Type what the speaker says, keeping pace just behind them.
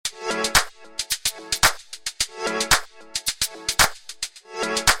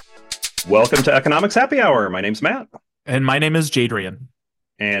Welcome to Economics Happy Hour. My name's Matt, And my name is Jadrian.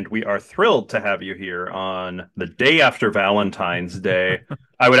 and we are thrilled to have you here on the day after Valentine's Day.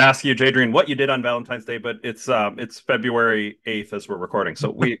 I would ask you, Jadrian, what you did on Valentine's Day, but it's February 8th as we're recording,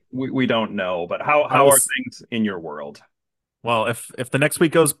 so we don't know. But I how are was things in your world? well, if the next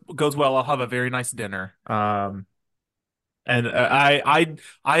week goes well, I'll have a very nice dinner. And I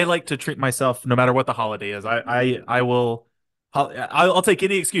like to treat myself no matter what the holiday is. I will I'll take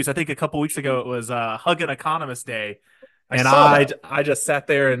any excuse. I think a couple weeks ago it was Hug an Economist Day, I and saw that. I just sat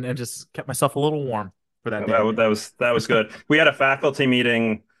there and just kept myself a little warm for that day. That was good. We had a faculty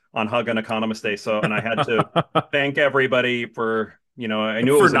meeting on Hug on Economist Day, and I had to thank everybody for, I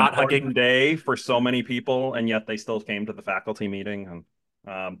knew it For was an not hugging. important day for so many people, and yet they still came to the faculty meeting,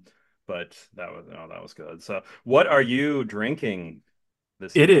 and but that was good. So, what are you drinking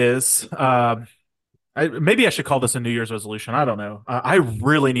this It evening? is. Maybe I should call this a New Year's resolution. I don't know. I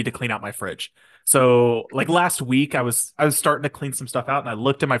really need to clean out my fridge. So, like last week, I was starting to clean some stuff out, and I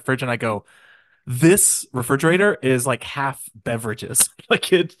looked at my fridge and I go, "This refrigerator is like half beverages.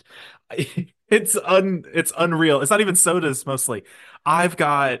 Like it's unreal. It's not even sodas mostly. I've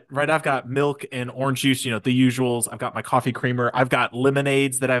got milk and orange juice. The usuals. I've got my coffee creamer. I've got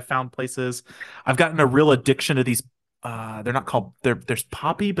lemonades that I've found places. I've gotten a real addiction to these. They're not called. There's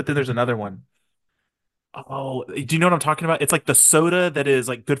Poppy, but then there's another one. Oh, do you know what I'm talking about? It's like the soda that is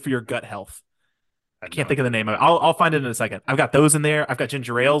like good for your gut health. I I have no can't think of idea. the name of it. I'll find it in a second. I've got those in there. I've got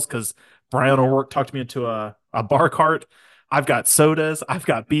ginger ales because Brian O'Rourke talked me into a bar cart. I've got sodas. I've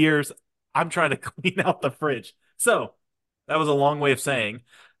got beers. I'm trying to clean out the fridge. So that was a long way of saying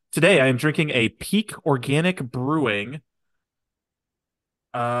today I am drinking a Peak Organic Brewing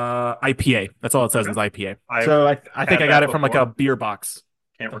IPA. That's all it says Okay, is IPA. I've So I think had I got that it from like a before. beer box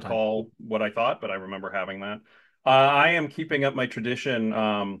Can't one time. recall what I thought, but I remember having that. I am keeping up my tradition.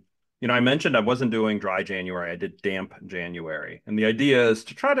 I mentioned I wasn't doing dry January. I did damp January. And the idea is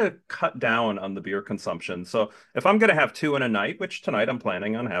to try to cut down on the beer consumption. So if I'm going to have two in a night, which tonight I'm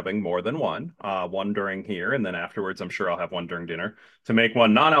planning on having more than one during here, and then afterwards I'm sure I'll have one during dinner to make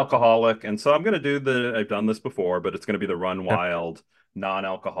one non-alcoholic. And so I'm going to I've done this before, but it's going to be the Run Okay. Wild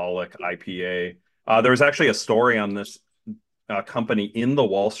non-alcoholic IPA. There was actually a story on this company in the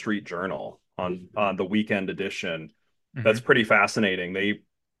Wall Street Journal on the weekend edition. That's Hmm. pretty fascinating. The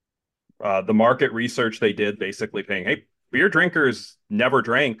market research they did basically saying, hey, beer drinkers never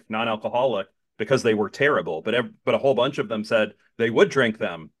drank non-alcoholic because they were terrible, but a whole bunch of them said they would drink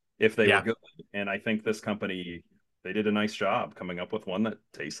them if they were Yeah. good. And I think this company they did a nice job coming up with one that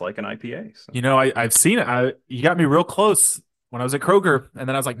tastes like an IPA. So I've seen it. You got me real close when I was at Kroger, and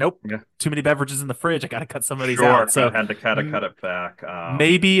then I was like, nope, yeah, too many beverages in the fridge. I got to cut some of these out. sure. I So had to kind of m cut it back.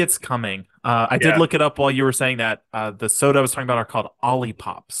 maybe it's coming. I did Yeah. look it up while you were saying that. The soda I was talking about are called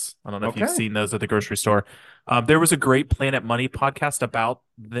Ollipops. I don't know if you've Okay. seen those at the grocery store. There was a great Planet Money podcast about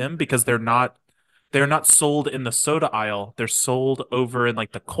them because they're not sold in the soda aisle. They're sold over in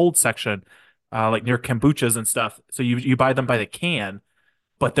like the cold section, like near kombuchas and stuff. So you buy them by the can,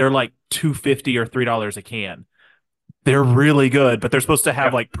 but they're like 250 or $3 a can. They're really good, but they're supposed to have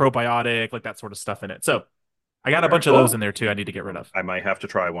Yep. like probiotic, like that sort of stuff in it. So I got a Very bunch of those cool. in there too. I need to get rid of. I might have to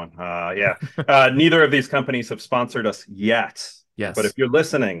try one. Yeah. Neither of these companies have sponsored us yet, but if Yes. you're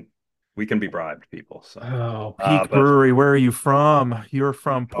listening, we can be bribed, people. So, Oh, Peak but Brewery, where are you from? You're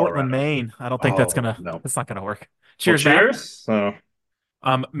from Portland, Colorado. Maine. I don't think Oh no. that's not gonna work. Well, Cheers, Matt. cheers. So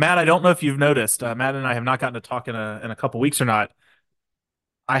Matt, I don't know if you've noticed. Matt and I have not gotten to talk in a couple weeks or not.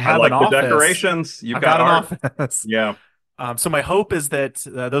 I I have an like the office. decorations. You've I've got got an art. office. Yeah. So my hope is that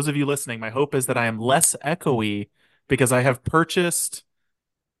those of you listening, my hope is that I am less echoey because I have purchased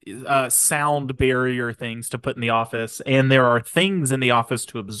sound barrier things to put in the office, and there are things in the office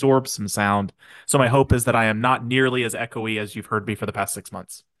to absorb some sound. So my hope is that I am not nearly as echoey as you've heard me for the past 6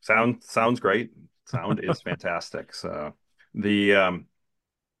 months. Sounds great. Sound is fantastic. So the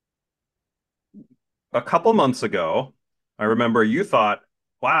a couple months ago, I remember you thought,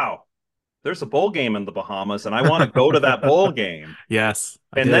 wow, there's a bowl game in the Bahamas, and I want to go to that bowl game. Yes,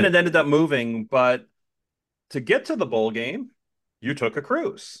 I And then did. it ended up moving, but to get to the bowl game, you took a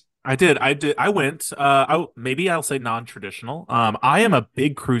cruise. I did. I did. I went. Maybe I'll say non-traditional. I am a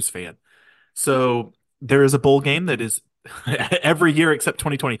big cruise fan. So there is a bowl game that is every year except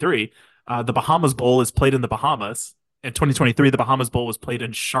 2023. The Bahamas Bowl is played in the Bahamas. In 2023, the Bahamas Bowl was played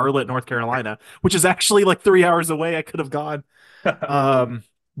in Charlotte, North Carolina, which is actually like 3 hours away. I could have gone. Um,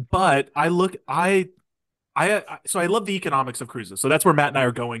 but so I love the economics of cruises. So that's where Matt and I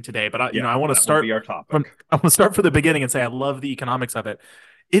are going today. But Yeah, I want to that will be start our from topic. I want to start from the beginning and say I love the economics of it.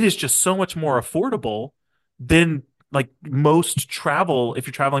 It is just so much more affordable than like most travel, if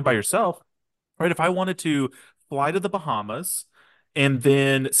you're traveling by yourself, right? If I wanted to fly to the Bahamas and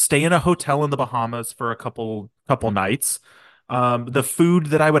then stay in a hotel in the Bahamas for a couple nights, the food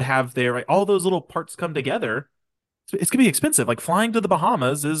that I would have there, right? All those little parts come together. It's gonna be expensive. Like flying to the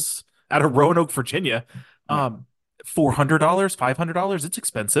Bahamas is out of Roanoke, Virginia, Yeah, um, $400, $500. It's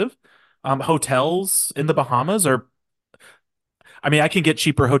expensive. Hotels in the Bahamas are, I mean, I can get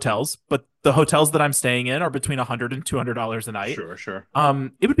cheaper hotels, but the hotels that I'm staying in are between $100 and $200 a night. sure, sure.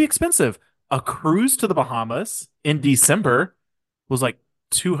 It would be expensive. A cruise to the Bahamas in December was like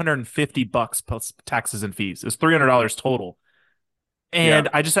 $250 plus taxes and fees. It was $300 total. Yeah, And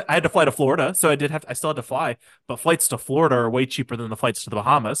I had to fly to Florida, so I still had to fly, but flights to Florida are way cheaper than the flights to the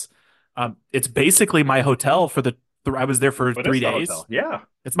Bahamas. It's basically my hotel for I was there for it three is the days. hotel. Yeah.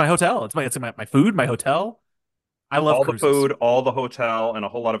 It's my hotel. My food, my hotel. I love All the cruises. food, all the hotel, and a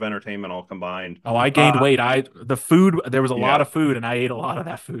whole lot of entertainment all combined. Oh, I gained weight. The food, there was a lot Yeah. of food and I ate a lot of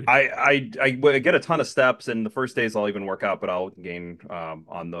that food. I get a ton of steps, and the first days I'll even work out, but I'll gain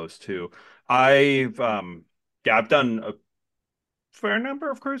on those too. I've yeah, I've done a fair number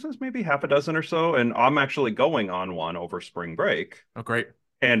of cruises, maybe half a dozen or so, and I'm actually going on one over spring break. Oh, great.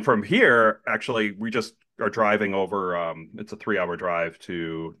 And from here, actually, we just are driving over. It's a 3 hour drive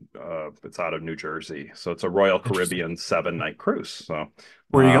to. It's out of New Jersey, so it's a Royal Interesting. Caribbean 7 night cruise. So,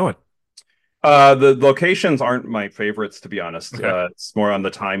 Where are you uh, going? the locations aren't my favorites, to be honest. Okay. It's more on the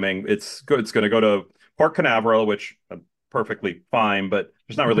timing. It's good. It's going to go to Port Canaveral, which perfectly fine, but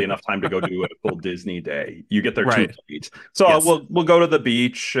there's not really enough time to go do a full Disney day. You get there too Right. late. So Yes. we'll go to the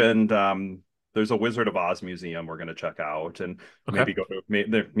beach, and there's a Wizard of Oz museum we're going to check out, and Okay. maybe go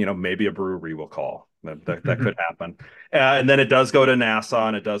to maybe a brewery we'll call. That could happen. And then it does go to Nassau,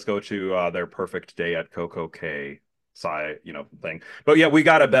 and it does go to their perfect day at Coco Cay side, thing. But yeah, we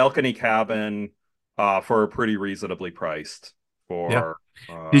got a balcony cabin for pretty reasonably priced Yeah.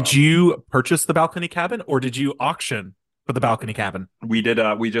 for Did you purchase the balcony cabin or did you auction for the balcony cabin? we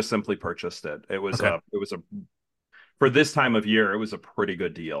just simply purchased it. Okay. It was a for this time of year, it was a pretty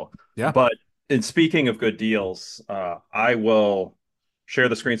good deal. Yeah. But in speaking of good deals, I will share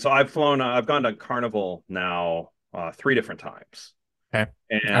the screen. So I've gone to Carnival now 3 different times. Okay.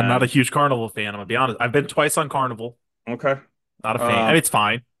 I'm not a And huge Carnival fan. I'm gonna be honest. I've been twice on Carnival. okay. Not a fan. I mean, Um, it's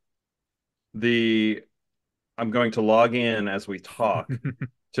fine. the I'm going to log in as we talk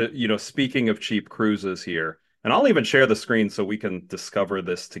to, speaking of cheap cruises here, and I'll even share the screen so we can discover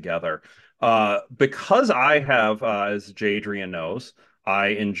this together. Because I have, as Jadrian knows, I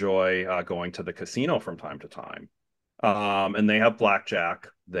enjoy going to the casino from time to time. And they have blackjack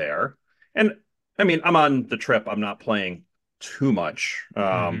there. And I mean, I'm on the trip. I'm not playing too much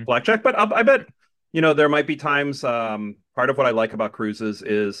Hmm. blackjack, but I bet, there might be times. Part of what I like about cruises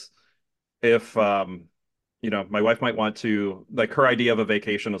is if my wife might want to, like, her idea of a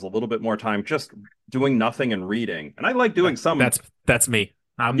vacation is a little bit more time just doing nothing and reading. And I like doing some, That's me.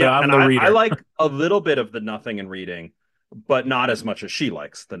 yeah, I'm and the I reader. like a little bit of the nothing and reading, but not as much as she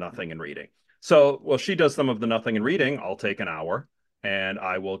likes the nothing and reading. So, well, she does some of the nothing and reading. I'll take an hour and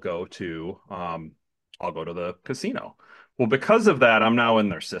I'll go to the casino. Well, because of that, I'm now in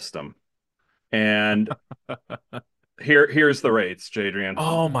their system. And here's the rates, Jadrian.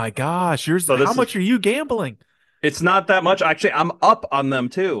 Oh my gosh. So How this is much are you gambling? It's not that much. Actually, I'm up on them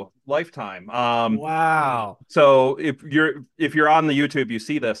too, lifetime. Wow. So if you're on the YouTube, you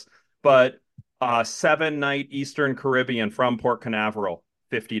see this, but 7 night Eastern Caribbean from Port Canaveral,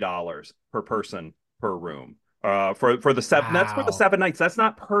 $50 per person per room. For the seven, that's for the Wow. 7 nights. That's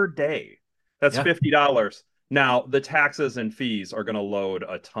not per day. That's Yeah. $50. Now the taxes and fees are going to load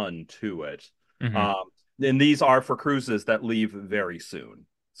a ton to it. Hmm. Um, and these are for cruises that leave very soon.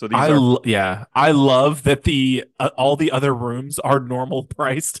 So these are Yeah, I love that the all the other rooms are normal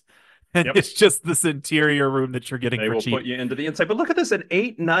priced, and Yep. it's just this interior room that you're getting They for will put cheap. you into the inside. But look at this, an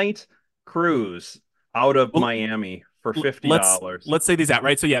 8 night cruise out of Well, Miami for l- $50. let's say these out,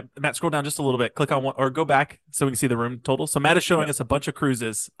 right? So yeah, Matt, scroll down just a little bit. Click on one or go back so we can see the room total. So Matt is showing Yep. us a bunch of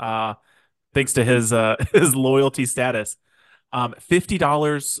cruises, thanks to his his loyalty status.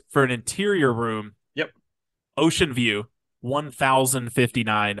 $50 for an interior room, Yep. ocean view,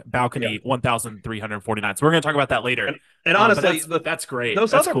 1,059, Yeah. balcony, 1,349. So we're gonna talk about that later. And and But honestly, that's great.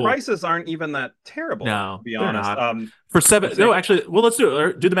 those That's other cool. prices aren't even that terrible, to No, be they're honest. not. For Let's seven, say no, actually, well, let's do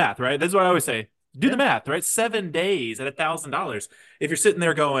it. Do the math, right? That's what I always say. Do the yeah. math, right? 7 days at $1,000. If you're sitting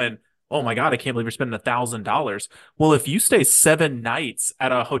there going, "Oh my God, I can't believe you're spending $1,000." Well, if you stay 7 nights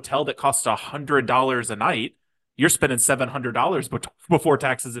at a hotel that costs $100 a night, you're spending $700 before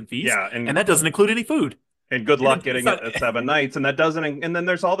taxes and fees, Yeah, and that doesn't include any food. And good luck It's getting it not at 7 nights. And that doesn't, and then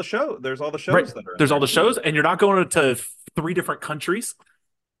there's all the show. There's all the right. shows that are in There's all there the too. shows, and you're not going to three different countries.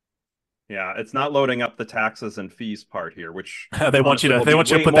 Yeah, it's not loading up the taxes and fees part here, which They want you honestly to will they be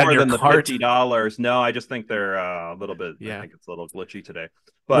want you to way put that in more your than the cart. $50. No, I just think they're a little bit, I Yeah. think it's a little glitchy today.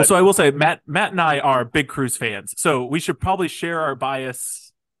 Well, so But I will say Matt and I are big cruise fans. So we should probably share our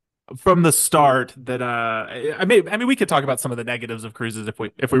bias from the start that I mean we could talk about some of the negatives of cruises if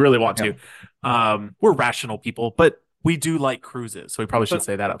we really want yeah. to. We're rational people, but we do like cruises. So we probably should But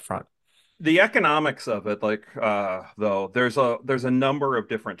say that up front. the economics of it, like though, there's a number of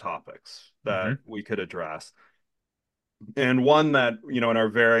different topics that Hmm. we could address. And one that, in our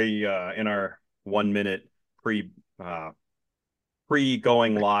very in our 1 minute pre uh pre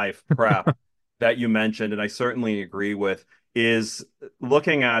going live prep that you mentioned, and I certainly agree with, is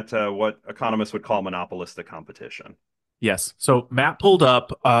looking at what economists would call monopolistic competition. Yes. So Matt pulled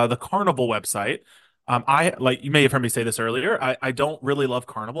up the Carnival website. I like you may have heard me say this earlier. I don't really love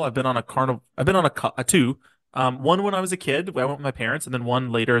Carnival. I've been on a Carnival. I've been on a two. One when I was a kid. I went with my parents, and then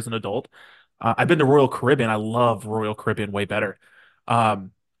one later as an adult. I've been to Royal Caribbean. I love Royal Caribbean way better.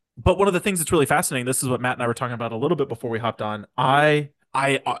 Um, but one of the things that's really fascinating. This is what Matt and I were talking about a little bit before we hopped on.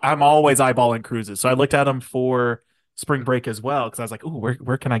 I'm always eyeballing cruises, so I looked at them for spring break as well because I was like, "Ooh,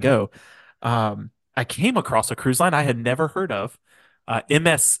 where can I go?" I came across a cruise line I had never heard of,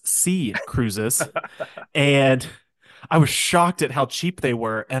 MSC Cruises, and I was shocked at how cheap they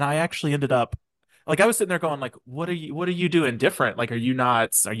were. And I actually ended up like I was sitting there going like, what are you doing different? Like, are you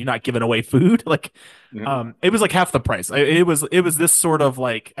not giving away food? Like, Mhm. it was like half the price. It was this sort of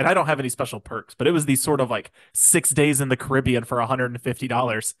like, and I don't have any special perks, but it was these sort of like 6 days in the Caribbean for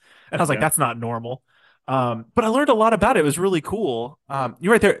 $150, and I was like, Yeah. that's not normal. But I learned a lot about it. It was really cool.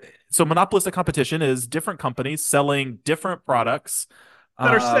 You're right there. So monopolistic competition is different companies selling different products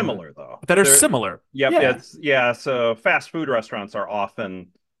That are um, similar though. that are They're similar. Yep, Yeah. it's yeah, so fast food restaurants are often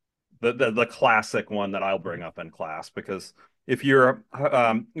the classic one that I'll bring up in class because if you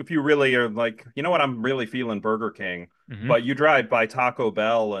really are like, you know what, I'm really feeling Burger King, Hmm. but you drive by Taco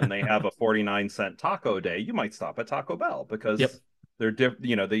Bell and they have a 49-cent taco day, you might stop at Taco Bell because Yep.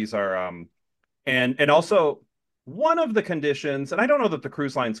 these are and also one of the conditions, and I don't know that the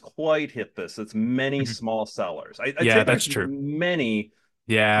cruise lines quite hit this, it's many Mhm. small sellers. I'd say Yeah, there's that's true. many.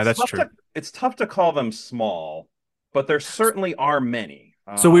 Yeah, It's that's tough true. to it's tough to call them small, but there certainly are many.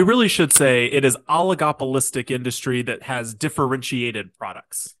 So we really should say it is oligopolistic industry that has differentiated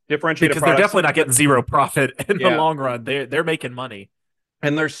products Differentiated because they're products, definitely not getting zero profit in the yeah. long run. They're making money.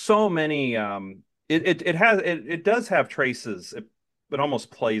 And there's so many. It does have traces. It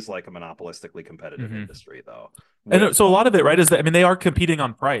almost plays like a monopolistically competitive Hmm. industry, though. And With so a lot of it, right, is that I mean they are competing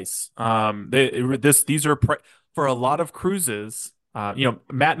on price. These are for a lot of cruises. Matt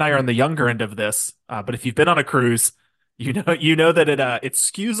and I are on the younger end of this, but if you've been on a cruise, you know that it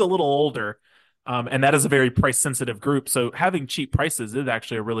skews a little older, and that is a very price sensitive group. So having cheap prices is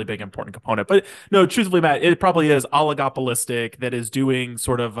actually a really big important component. But no, truthfully, Matt, it probably is oligopolistic that is doing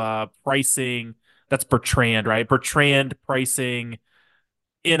sort of pricing that's Bertrand, right? Bertrand pricing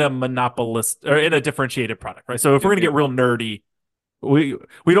in a monopolist or in a differentiated product, right? So if we're Yep, gonna get yep, real nerdy, we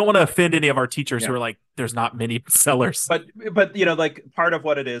we don't want to offend any of our teachers yeah. who are like, there's not many sellers. But like part of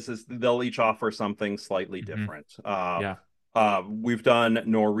what it is they'll each offer something slightly Hmm. different. Yeah, We've done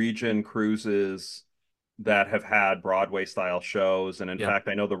Norwegian cruises that have had Broadway style shows. And in yeah, fact,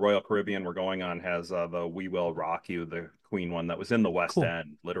 I know the Royal Caribbean we're going on has the We Will Rock You, the Queen one that was in the West cool.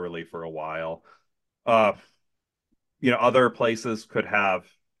 End literally for a while. Uh, Other places could have,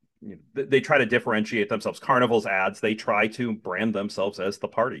 they try to differentiate themselves. Carnival's ads, they try to brand themselves as the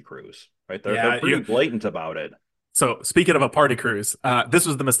party cruise, right? They're Yeah, pretty blatant about it. so speaking of a party cruise, this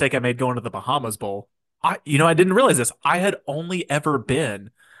was the mistake I made going to the Bahamas Bowl. I didn't realize this. I had only ever been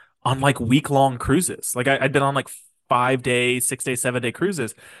on like week long cruises. Like I'd been on like 5 day, 6 day, 7 day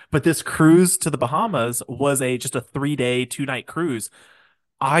cruises, but this cruise to the Bahamas was just a 3 day, 2 night cruise.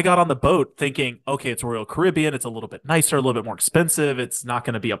 I got on the boat thinking, okay, it's Royal Caribbean. It's a little bit nicer, a little bit more expensive. It's not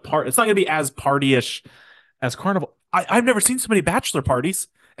going to be It's not going to be as partyish as Carnival. I've never seen so many bachelor parties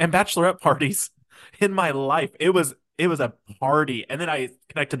and bachelorette parties in my life. It was a party, and then I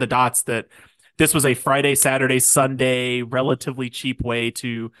connected the dots that this was a Friday, Saturday, Sunday, relatively cheap way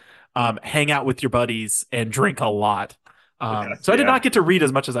to hang out with your buddies and drink a lot. Yes, So I did yeah. not get to read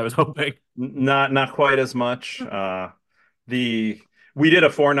as much as I was hoping. Not quite as much. The We did a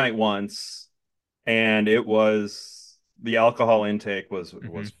 4 night once, and it was the alcohol intake was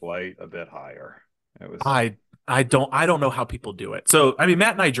Mhm. quite a bit higher. It was I don't know how people do it. So I mean,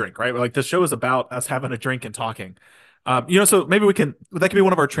 Matt and I drink, right? Like the show is about us having a drink and talking. So maybe that could be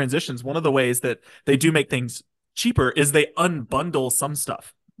one of our transitions. One of the ways that they do make things cheaper is they unbundle some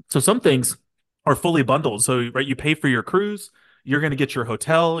stuff. So some things are fully bundled. So, right, you pay for your cruise, you're going to get your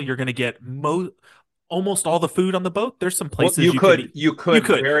hotel, you're going to get almost all the food on the boat. There's some Well, places you can eat. you You could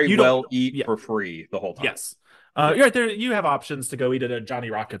could. very You don't. well eat Yeah. for free the whole time. Yes. Yeah. You're right there. You have options to go eat at a Johnny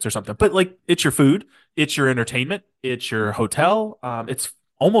Rockets or something, but like it's your food, it's your entertainment, it's your hotel. It's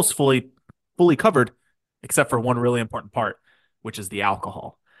almost fully covered, except for one really important part, which is the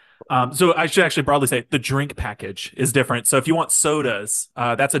alcohol. So I should actually broadly say the drink package is different. So if you want sodas,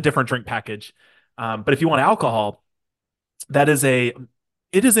 that's a different drink package. But if you want alcohol, that is a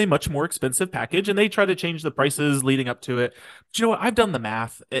it is a much more expensive package, and they try to change the prices leading up to it. But you know what? I've done the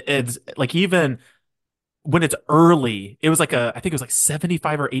math. It's like even when it's early, it was like I think it was like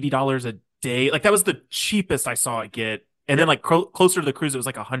 $75 or $80 a day. Like that was the cheapest I saw it get. And then Yep. like closer to the cruise, it was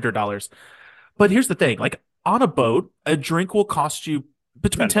like $100. But here's the thing, like on a boat, a drink will cost you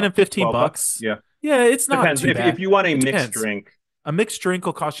between 10 10 and bucks, 15 $12. bucks. Yeah. Yeah, it's not Depends. too If bad. you want a It mixed depends. drink, A mixed drink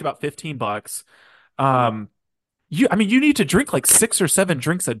will cost you about 15 bucks. Um, you need to drink like 6 or 7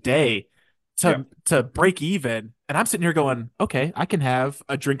 drinks a day yeah. to break even. And I'm sitting here going, okay, I can have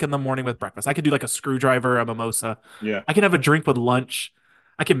a drink in the morning with breakfast. I could do like a screwdriver, a mimosa. Yeah. I can have a drink with lunch.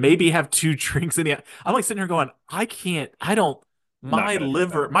 I can maybe have 2 drinks in the. I'm like sitting here going, I can't. I don't. Not My gonna do that.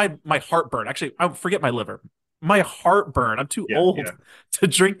 liver, my heartburn. Actually, I forget my liver. My heartburn. I'm too Yeah. old Yeah. to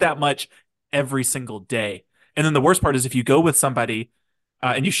drink that much every single day. And then the worst part is if you go with somebody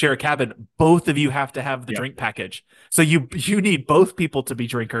and you share a cabin, both of you have to have the Yeah. drink package. So you need both people to be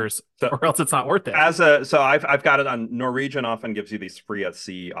drinkers, So or else it's not worth it. I've got it on Norwegian often gives you these free at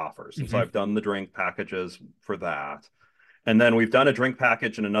sea offers. And so Mhm. I've done the drink packages for that. And then we've done a drink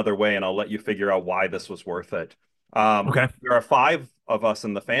package in another way, and I'll let you figure out why this was worth it. Okay. There are five of us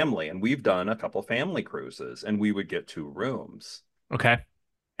in the family, and we've done a couple family cruises, and we would get 2 rooms. Okay.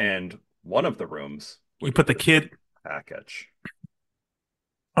 And one of the rooms You would be put the the kid. drink package.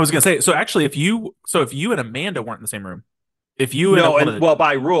 I was gonna say. So actually, if you and Amanda weren't in the same room, if you and No, one and of the well,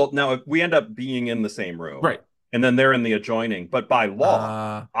 by rule, now if we end up being in the same room, right. and then they're in the adjoining, but by law,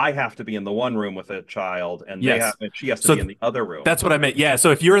 Uh, I have to be in the one room with a child, and yes. she has to So be in the other room. that's what I meant. Yeah.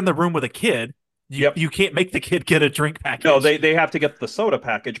 So if you're in the room with a kid, Yep. you can't make the kid get a drink No, package. they have to get the soda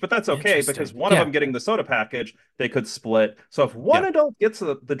package, but that's okay because Interesting. one of Yeah. them getting the soda package, they could split. So if one Yeah. adult gets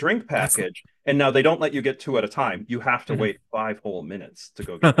the drink That's. package, and now they don't let you get two at a time, you have to Mhm. wait 5 whole minutes to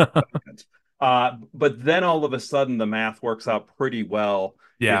go get the second. But then all of a sudden the math works out pretty well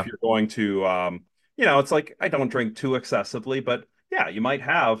if Yeah. you're going to, it's like I don't drink too excessively, but yeah, you might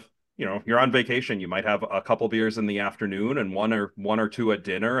have, you're on vacation, you might have a couple beers in the afternoon and one or two at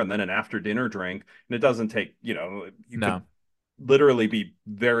dinner, and then an after dinner drink, and it doesn't take, you could No. literally be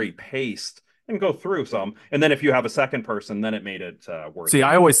very paced and go through some. And then if you have a second person, then it made it worth See, it.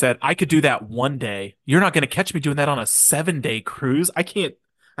 I always said I could do that one day. You're not going to catch me doing that on a 7 day cruise. I can't.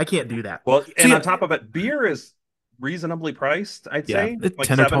 I can't do that. Well, So and on yeah, top of it, beer is reasonably priced, I'd yeah, say, like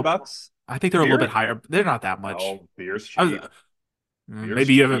 10 or 12. $7. I think they're a little bit Beer? higher. They're not that much. Oh, beer's I was, cheap. Beer's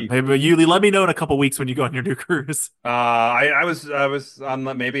maybe you haven't. cheap. Maybe you let me know in a couple weeks when you go on your new cruise. I was on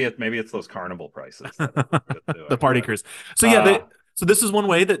maybe it's those carnival prices that are The doing, party but cruise. So yeah, uh so this is one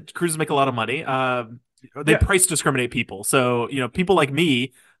way that cruises make a lot of money. They yeah. price discriminate people. So people like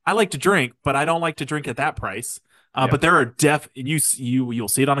me, I like to drink, but I don't like to drink at that price. Yeah. But there are you'll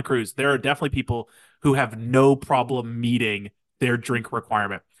see it on a cruise. There are definitely people who have no problem meeting their drink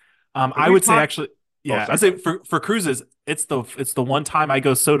requirement. And I we've would say talked actually, oh yeah, I sorry, go say ahead. for cruises, it's the one time I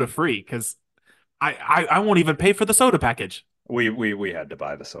go soda free because I won't even pay for the soda package We had to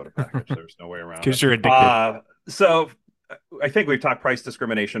buy the soda package. There's no way around it. because you're addicted. So I think we've talked price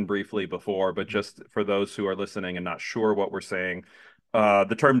discrimination briefly before, but just for those who are listening and not sure what we're saying,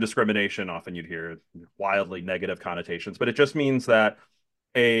 the term discrimination, often you'd hear wildly negative connotations, but it just means that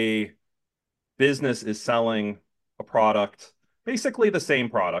a business is selling a product, basically the same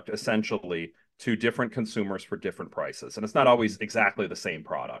product, essentially, to different consumers for different prices. And it's not always exactly the same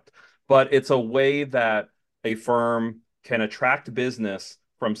product, but it's a way that a firm can attract business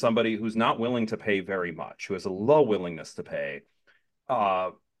from somebody who's not willing to pay very much, who has a low willingness to pay, uh,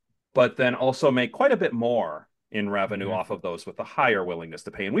 but then also make quite a bit more in revenue Mhm. off of those with a higher willingness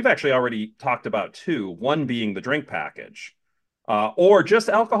to pay. And we've actually already talked about two, one being the drink package, or just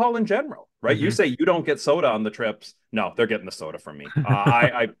alcohol in general, right? You Mhm. say you don't get soda on the trips. No, they're getting the soda from me.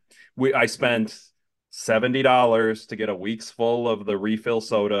 I spent $70 to get a week's full of the refill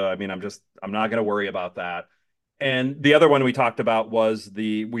soda. I mean, I'm not going to worry about that. And the other one we talked about was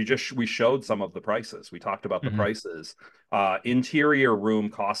we showed some of the prices. We talked about the Mhm. prices. Interior room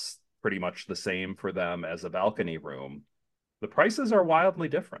costs pretty much the same for them as a balcony room, the prices are wildly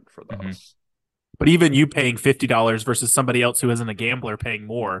different for Hmm. those. But even you paying $50 versus somebody else who isn't a gambler paying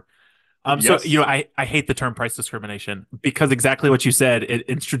more. So Yes. I hate the term price discrimination because exactly what you said, it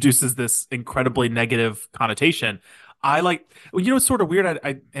introduces this incredibly negative connotation. I like, well, it's sort of weird.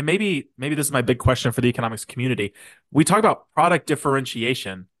 And maybe this is my big question for the economics community. We talk about product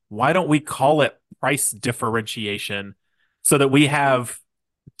differentiation. Why don't we call it price differentiation so that we have,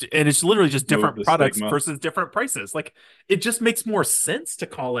 and it's literally just Remove different the products stigma. versus different prices. Like it just makes more sense to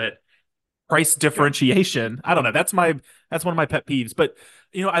call it price Yeah. differentiation. I don't know. That's one of my pet peeves. But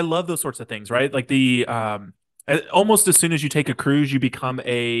I love those sorts of things, right? Like almost as soon as you take a cruise, you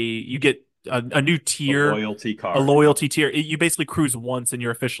get a new A tier, loyalty a card. loyalty tier. You basically cruise once and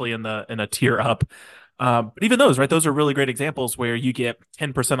you're officially in a tier up. But even those, right? Those are really great examples where you get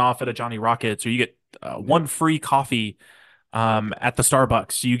 10% off at a Johnny Rockets, or you get Yep. one free coffee at the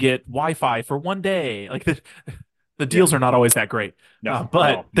Starbucks. You get Wi-Fi for one day. Like the Yeah. deals are not always that great, No,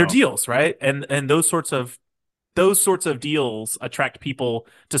 but no, they're no. deals, right? And those sorts of deals attract people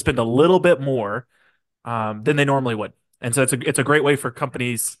to spend a little bit more than they normally would. And so it's a great way for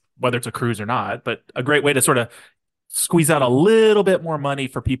companies, whether it's a cruise or not, but a great way to sort of squeeze out a little bit more money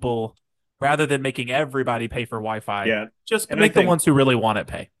for people rather than making everybody pay for Wi-Fi. Yeah. Just And I make the think ones who really want it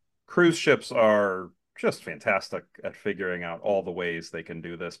pay. cruise ships are just fantastic at figuring out all the ways they can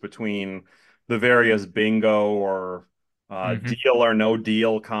do this between the various bingo or Hmm. deal or no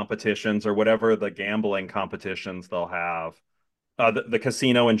deal competitions or whatever the gambling competitions they'll have. The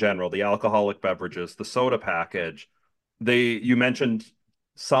casino in general, the alcoholic beverages, the soda package. You mentioned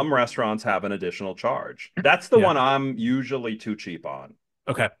some restaurants have an additional charge. That's the Yeah. one I'm usually too cheap on,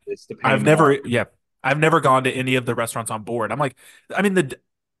 Okay. is to pay I've more. never, yeah, I've never gone to any of the restaurants on board. I'm like, I mean,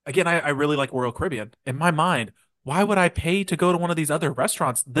 again, I really like Royal Caribbean. In my mind, why would I pay to go to one of these other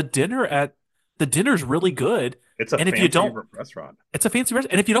restaurants? The dinner's really good. It's a And if you fancy don't, restaurant. it's a fancy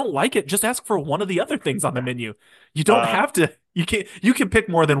restaurant. And if you don't like it, just ask for one of the other things on the Yeah. menu. You don't Uh, have to, you can pick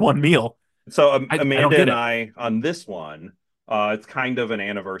more than one meal. So I don't Amanda get and it. I on this one, it's kind of an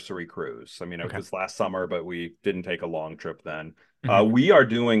anniversary cruise. I mean, it Okay. was last summer, but we didn't take a long trip then. Hmm. We are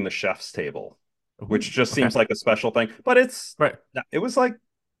doing the chef's table, Ooh, which just okay. seems like a special thing, but Right. it was like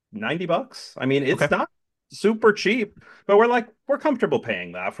 $90. I mean, it's Okay. not super cheap, but we're comfortable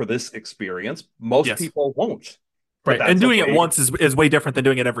paying that for this experience. Most Yes. people won't, but Right. And that's a doing it way. once is way different than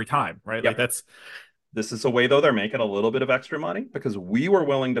doing it every time, right? Like Yep. that's, This is a way, though, they're making a little bit of extra money because we were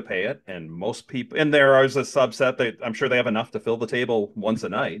willing to pay it. And most people, and there is a subset that I'm sure they have enough to fill the table once a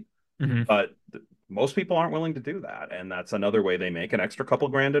night, mhm. but most people aren't willing to do that. And that's another way they make an extra couple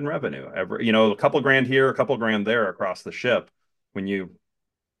grand in revenue. A couple grand here, a couple grand there across the ship when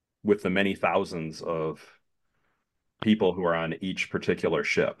with the many thousands of people who are on each particular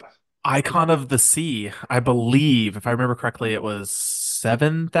ship. Icon of the Sea, I believe, if I remember correctly, it was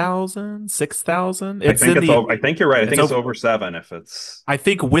 7,000, 6,000. I It's think in it's the, over. I think you're right. I it's think it's over. over seven if it's, I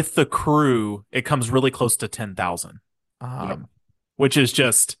think with the crew, it comes really close to 10,000. yep. Which is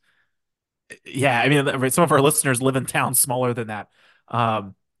just, yeah. I mean, some of our listeners live in towns smaller than that.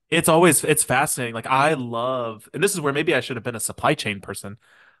 Um, it's fascinating. Like I love, and this is where maybe I should have been a supply chain person.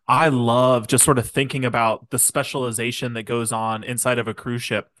 I love just sort of thinking about the specialization that goes on inside of a cruise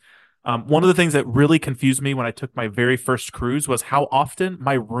ship. One of the things that really confused me when I took my very first cruise was how often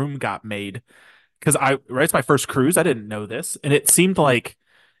my room got made. Because right, it's my first cruise. I didn't know this, and it seemed like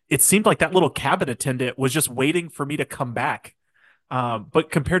that little cabin attendant was just waiting for me to come back.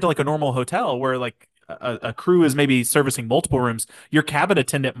 But compared to like a normal hotel where like a crew is maybe servicing multiple rooms, your cabin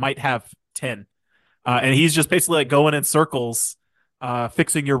attendant might have 10. And he's just basically like going in circles,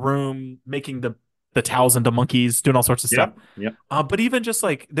 fixing your room, making the towels into monkeys, doing all sorts of stuff. Yep. Yep. But even just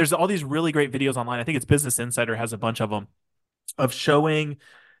like there's all these really great videos online. I think it's Business Insider has a bunch of them of showing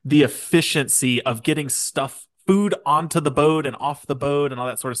the efficiency of getting food onto the boat and off the boat and all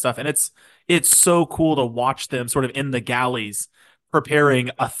that sort of stuff. And it's so cool to watch them sort of in the galleys preparing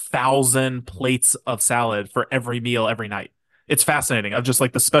 1,000 plates of salad for every meal every night. It's fascinating of just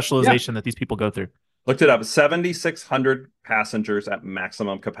like the Yeah. specialization that these people go through. Looked it up. 7,600 passengers at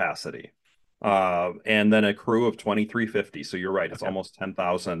maximum capacity. And then a crew of 2,350. So you're right, it's Okay. almost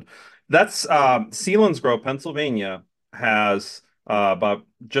 10,000. That's Selinsgrove, Pennsylvania has about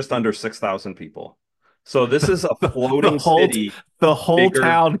just under 6,000 people. So this is a The floating whole city the whole bigger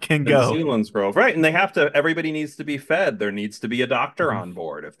town can than go. Selinsgrove, right? And everybody needs to be fed. There needs to be a doctor Mhm. on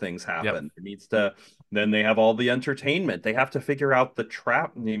board if things Yep. happen. Then they have all the entertainment. They have to figure out the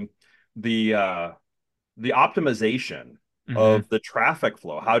trap, the optimization Hmm. of the traffic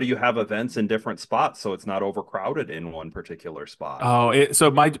flow. How do you have events in different spots so it's not overcrowded in one particular spot?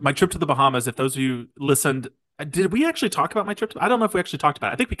 So my trip to the Bahamas, if those of you listened, did we actually talk about my trip I don't know if we actually talked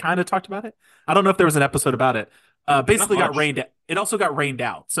about it. I think we kind of talked about it. I don't know if there was an episode about it. Not Basically got much. rained. It also got rained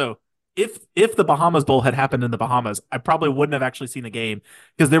out. So if the Bahamas Bowl had happened in the Bahamas, I probably wouldn't have actually seen the game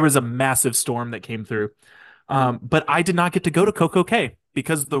because there was a massive storm that came through. But I did not get to go to Coco Cay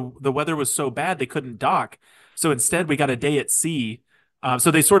because the weather was so bad they couldn't dock. So instead, we got a day at sea.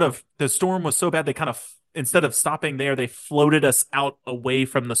 So they sort of the storm was so bad they kind of instead of stopping there, they floated us out away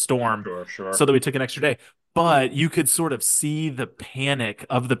from the storm Sure, so sure. that we took an extra day. But you could sort of see the panic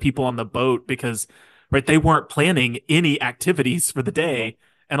of the people on the boat because right they weren't planning any activities for the Mhm. day.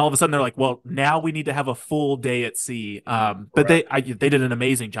 And all of a sudden they're like, well, now we need to have a full day at sea. But Correct. they did an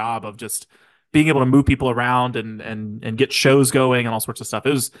amazing job of just being able to move people around and get shows going and all sorts of stuff.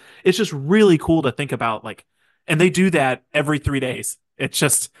 It's just really cool to think about like, and they do that every 3 days. It's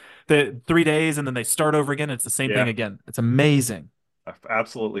just the 3 days and then they start over again. It's the same thing Yeah, again. It's amazing.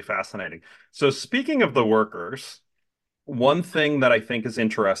 absolutely fascinating. So speaking of the workers, one thing that I think is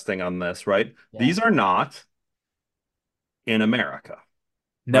interesting on this, right? Yeah. These are not in America,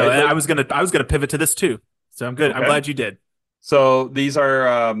 No, right? and Like, I was gonna pivot to this too. So I'm good. I'm okay. glad you did. So these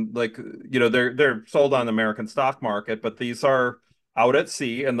are like they're sold on the American stock market, but these are out at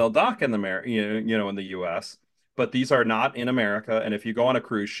sea and they'll dock in the in the US, but these are not in America. And if you go on a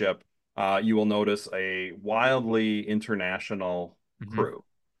cruise ship, you will notice a wildly international Hmm. crew.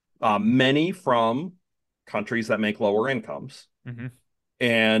 Many from countries that make lower incomes. Hmm.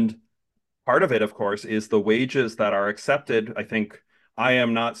 And part of it, of course, is the wages that are accepted. I think I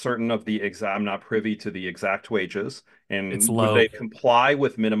am not certain of the exact, I'm not privy to the exact wages It's and would they low. comply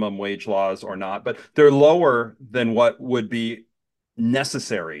with minimum wage laws or not, but they're lower than what would be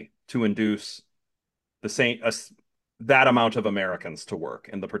necessary to induce the same that amount of Americans to work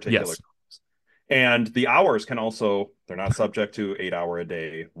in the particular. Yes. And the hours can also, they're not subject to 8 hour a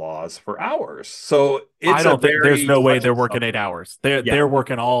day laws for hours. So I it's a don't think there's very no way they're touchy working subject. 8 hours. They're Yeah. they're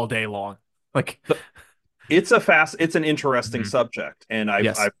working all day long. Like, It's an interesting mhm. subject, and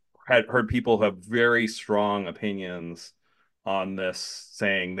Yes. I've heard people have very strong opinions on this,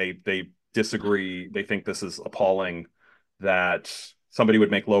 saying they disagree. They think this is appalling that somebody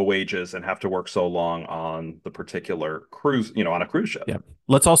would make low wages and have to work so long on the particular cruise, on a cruise ship. Yeah.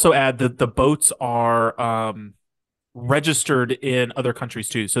 Let's also add that the boats are registered in other countries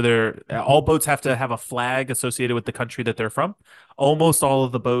too. So they're all boats have to have a flag associated with the country that they're from. Almost all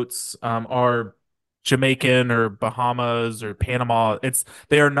of the boats are Jamaican or Bahamas or Panama. It's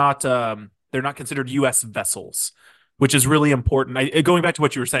they're not considered U.S. vessels, which is really important. Going back to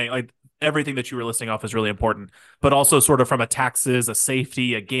what you were saying, like everything that you were listing off is really important, but also sort of from a taxes, a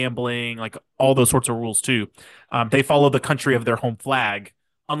safety, a gambling, like all those sorts of rules too. They follow the country of their home flag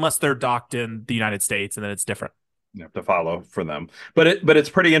unless they're docked in the United States, and then it's different. You have to follow for them, but it's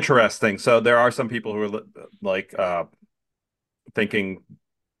pretty interesting. So there are some people who are like thinking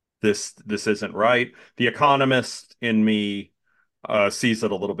this isn't right. The economist in me sees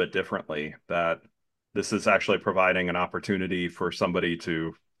it a little bit differently, that this is actually providing an opportunity for somebody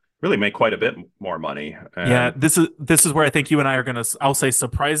to really make quite a bit more money. Yeah, And this is where I think you and I are gonna, I'll say,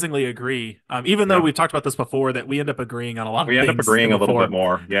 surprisingly agree. Even though yeah, we've talked about this before, that we end up agreeing on a lot of we end up things in agreeing a the little bit forum.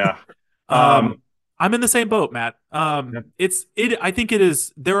 more. Yeah. Um, Um, I'm in the same boat, Matt. yeah, It's it. I think it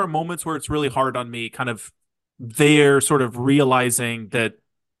is. There are moments where it's really hard on me, kind of there, sort of realizing that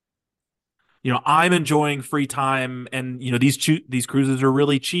I'm enjoying free time, and these cruises are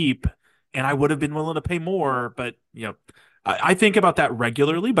really cheap, and I would have been willing to pay more, but I think about that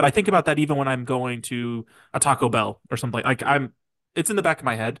regularly, but I think about that even when I'm going to a Taco Bell or something. Like it's in the back of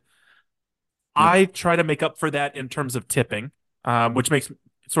my head. yeah. I try to make up for that in terms of tipping, which makes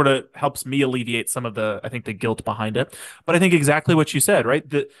sort of helps me alleviate some of I think the guilt behind it. But I think exactly what you said, right?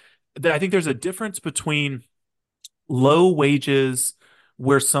 I think there's a difference between low wages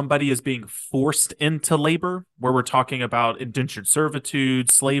where somebody is being forced into labor, where we're talking about indentured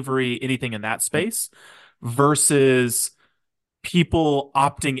servitude, slavery, anything in that space, versus people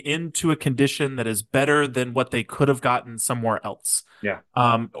opting into a condition that is better than what they could have gotten somewhere else. Yeah.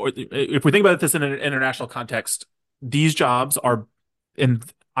 Or if we think about this in an international context, these jobs are, and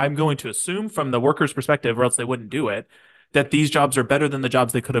I'm going to assume from the worker's perspective, or else they wouldn't do it, that these jobs are better than the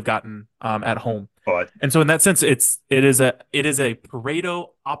jobs they could have gotten at home. But And so in that sense, it is a Pareto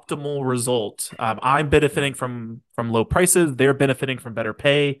optimal result. I'm benefiting from low prices. They're benefiting from better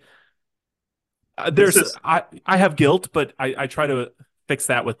pay. this There's is I have guilt, but I try to fix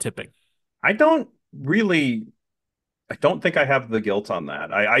that with tipping. I don't really I don't think I have the guilt on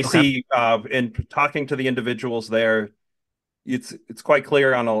that. I Okay. see in talking to the individuals there, it's quite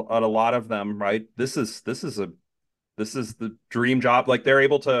clear on a lot of them, right? This is the dream job. Like they're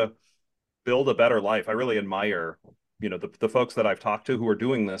able to build a better life. I really admire, the folks that I've talked to who are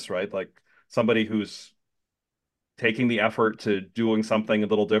doing this, right? Like somebody who's taking the effort to doing something a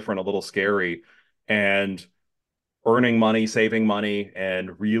little different, a little scary, and earning money, saving money,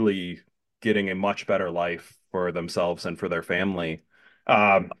 and really getting a much better life for themselves and for their family.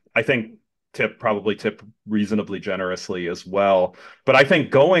 I think probably tip reasonably generously as well. But I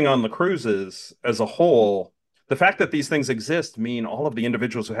think going on the cruises as a whole, the fact that these things exist mean all of the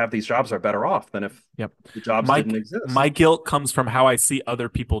individuals who have these jobs are better off than if Yep. the jobs My didn't exist. my guilt comes from how I see other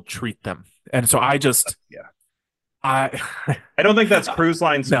people treat them. And so Yeah. I I don't think that's cruise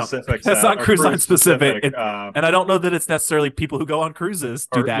line no, specific, that's Seth, not or cruise line cruise specific. specific. And I don't know that it's necessarily people who go on cruises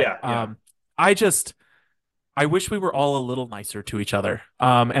do Or that. yeah, yeah, I just I wish we were all a little nicer to each other.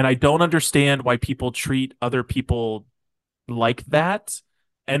 And I don't understand why people treat other people like that.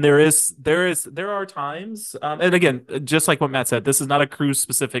 And there are times, and again, just like what Matt said, this is not a cruise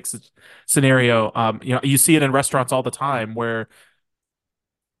specific scenario. You see it in restaurants all the time where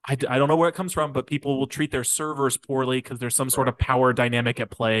I don't know where it comes from, but people will treat their servers poorly because there's some sort right. of power dynamic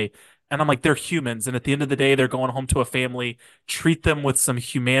at play. And I'm like, they're humans. And at the end of the day, they're going home to a family. Treat them with some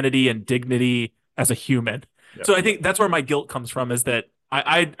humanity and dignity as a human. Yep. So I think that's where my guilt comes from is that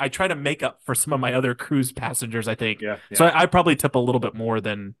I try to make up for some of my other cruise passengers, I think. Yeah, So yeah. I probably tip a little bit more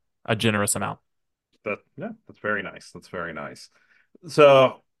than a generous amount. That's very nice. That's very nice.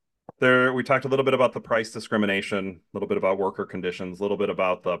 So there we talked a little bit about the price discrimination, a little bit about worker conditions, a little bit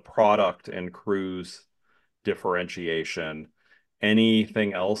about the product and cruise differentiation.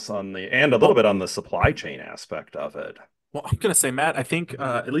 Anything else and a little Well, bit on the supply chain aspect of it? Well, I'm going to say, Matt, I think,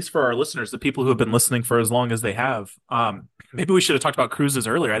 at least for our listeners, the people who have been listening for as long as they have, maybe we should have talked about cruises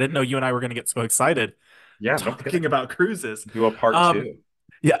earlier. I didn't know you and I were going to get so excited Yeah, no talking kidding. about cruises. Do a part Um, two.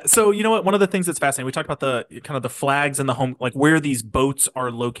 yeah. So, you know what? One of the things that's fascinating, we talked about the kind of the flags and the home, like where these boats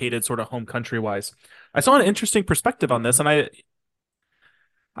are located, sort of home country wise. I saw an interesting perspective on this, and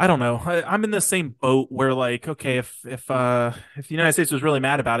I don't know. I'm in the same boat where like, okay, if the United States was really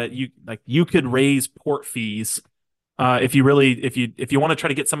mad about it, you could raise port fees if you really if you want to try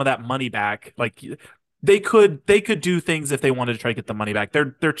to get some of that money back. Like they could do things if they wanted to try to get the money back.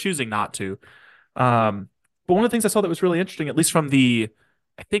 They're choosing not to. But one of the things I saw that was really interesting, at least from the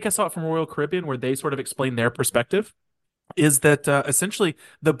I think I saw it from Royal Caribbean where they sort of explained their perspective, is that essentially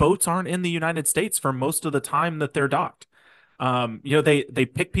the boats aren't in the United States for most of the time that they're docked. They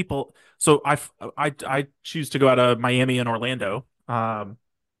pick people. So I choose to go out of Miami and Orlando. But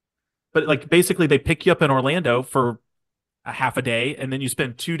like basically they pick you up in Orlando for a half a day, and then you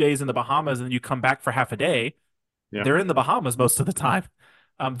spend 2 days in the Bahamas, and then you come back for half a day. Yeah. They're in the Bahamas most of the time.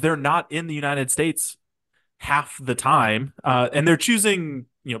 They're not in the United States half the time, and they're choosing,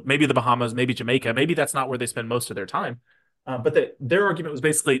 maybe the Bahamas, maybe Jamaica, maybe that's not where they spend most of their time. But their argument was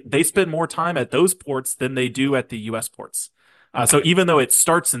basically they spend more time at those ports than they do at the U.S. ports. So even though it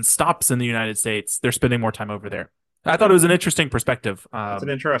starts and stops in the United States, they're spending more time over there. I thought Yeah. it was an interesting perspective. That's an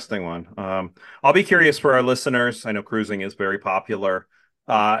interesting one. I'll be curious for our listeners. I know cruising is very popular.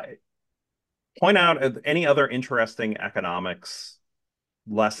 Uh, Point out any other interesting economics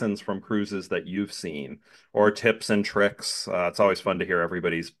lessons from cruises that you've seen or tips and tricks. It's always fun to hear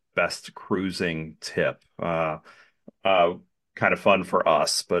everybody's best cruising tip. Uh, Kind of fun for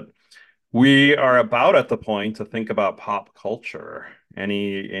us, but we are about at the point to think about pop culture.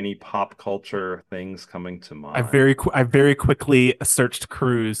 Any pop culture things coming to mind? I very quickly searched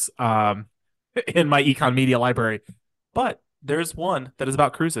cruise in my econ media library, but there's one that is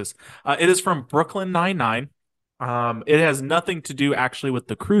about cruises. It is from Brooklyn Nine-Nine. It has nothing to do actually with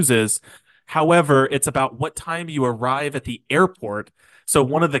the cruises. However, it's about what time you arrive at the airport. So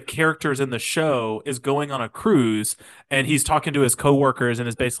one of the characters in the show is going on a cruise and he's talking to his coworkers and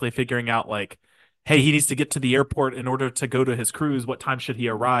is basically figuring out like, hey, he needs to get to the airport in order to go to his cruise. What time should he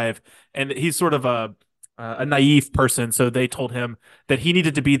arrive? And he's sort of a naive person, so they told him that he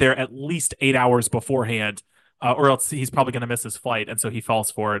needed to be there at least 8 hours beforehand, or else he's probably going to miss his flight. And so he falls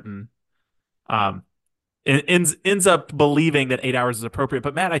for it and um, ends up believing that 8 hours is appropriate.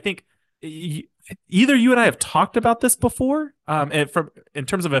 But Matt, I think either you and I have talked about this before, and from in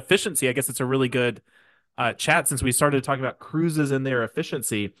terms of efficiency, I guess it's a really good chat since we started talking about cruises and their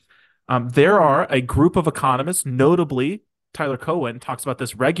efficiency. There are a group of economists, notably Tyler Cowen, talks about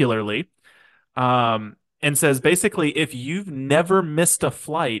this regularly, and says basically if you've never missed a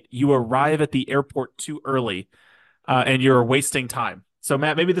flight, you arrive at the airport too early, and you're wasting time. So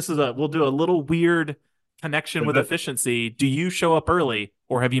Matt, maybe we'll do a little weird connection with efficiency. Do you show up early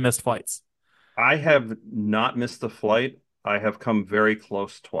or have you missed flights? I have not missed a flight I have come very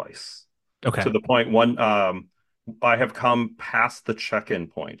close twice. To Okay. the point I have come past the check-in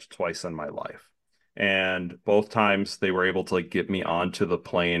point twice in my life. And both times they were able to like get me onto the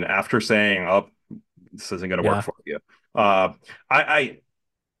plane after saying, "Oh, this isn't going to work Yeah. for you." Uh, I,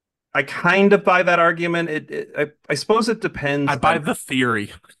 I kind of buy that argument. I suppose it I depends buy on. the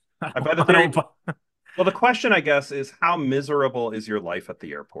theory. I buy the I don't theory. buy. Well, the question, I guess, is how miserable is your life at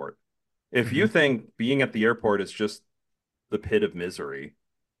the airport? If you Mhm. think being at the airport is just the pit of misery,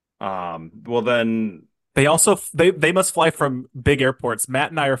 well then, They must fly from big airports. Matt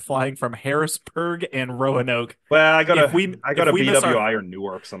and I are flying from Harrisburg and Roanoke. well, I go If to we I go if to we miss our BWI or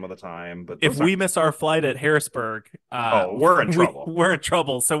Newark some of the time, but if those aren't. we miss our flight at Harrisburg, Oh, we're in trouble. we're in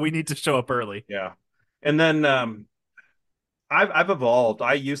trouble. So we need to show up early. Yeah. And then I've evolved.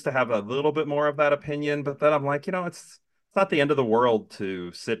 I used to have a little bit more of that opinion, but then I'm like, it's not the end of the world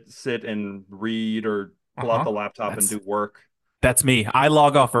to sit and read or pull out Uh-huh. the laptop and That's do work. that's me. I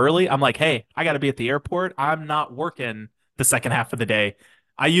log off early. I'm like, hey, I got to be at the airport. I'm not working the second half of the day.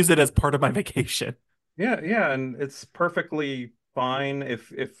 I use it as part of my vacation. Yeah, yeah, and it's perfectly fine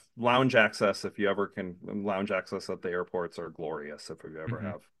if lounge access, if you ever can, lounge access at the airports are glorious if you ever Mhm.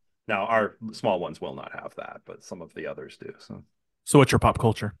 have. Now, our small ones will not have that, but some of the others do. So, So what's your pop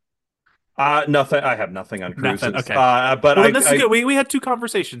culture? nothing. I have nothing on Nothing. cruises. Okay. But Well, then this is I good. We had two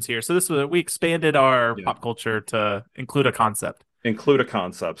conversations here. So this was we expanded our yeah, pop culture to include a concept. include a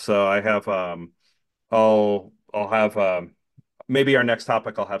concept. So I have I'll have maybe our next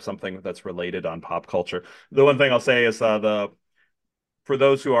topic I'll have something that's related on pop culture. The one thing I'll say is the for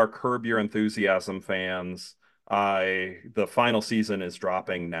those who are Curb Your Enthusiasm fans, the final season is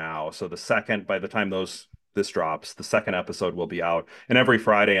dropping now. So the second, by the time this drops, the second episode will be out. And every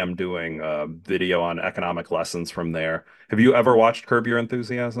Friday, I'm doing a video on economic lessons from there. Have you ever watched Curb Your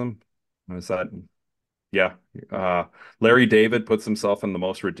Enthusiasm? Is that yeah? Uh, Larry David puts himself in the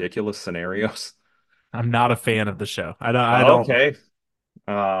most ridiculous scenarios. I'm not a fan of the show. I don't, Okay.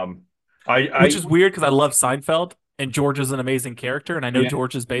 Um, which I is weird because I love Seinfeld and George is an amazing character, and I know yeah.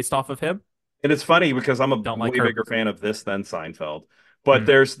 George is based off of him. And it's funny because I'm a Don't like way Herb. bigger fan of this than Seinfeld. But Mm,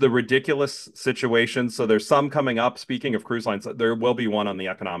 there's the ridiculous situations. So there's some coming up. Speaking of cruise lines, there will be one on the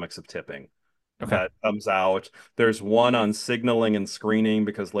economics of tipping okay. that comes out. There's one on signaling and screening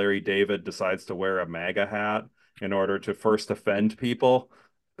because Larry David decides to wear a MAGA hat in order to first offend people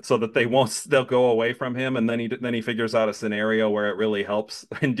so that they'll go away from him, and then he figures out a scenario where it really helps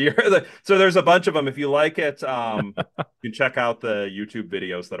endear so there's a bunch of them. If you like it, you can check out the YouTube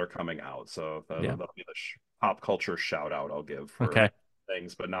videos that are coming out. So Yeah. that'll be the pop culture shout out I'll give for Okay.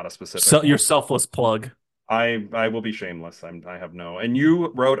 things, but not a specific So your one. selfless plug. I will be shameless. I have no. And you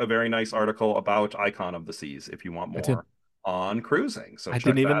wrote a very nice article about Icon of the Seas if you want I did. more on cruising. So I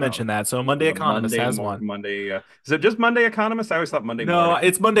didn't check even that out. mention that. So Monday The Economist has one. Monday. Is it just Monday Economist? I always thought Monday No, morning.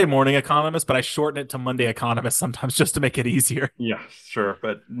 it's Monday Morning Economist, but I shorten it to Monday Economist sometimes just to make it easier. Yeah, sure.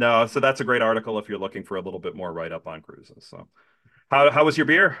 But no, so that's a great article if you're looking for a little bit more write up on cruises. So how was your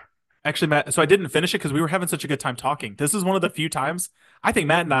beer? Actually, Matt, so I didn't finish it because we were having such a good time talking. This is one of the few times I think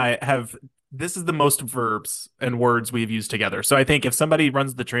Matt and I have, this is the most verbs and words we've used together. So I think if somebody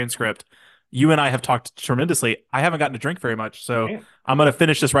runs the transcript, you and I have talked tremendously. I haven't gotten to drink very much. So Man, I'm going to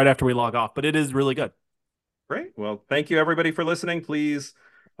finish this right after we log off, but it is really good. great. Well, thank you everybody for listening. Please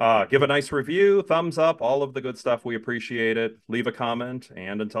give a nice review, thumbs up, all of the good stuff. We appreciate it. Leave a comment,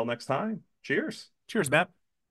 and until next time, cheers. Cheers, Matt.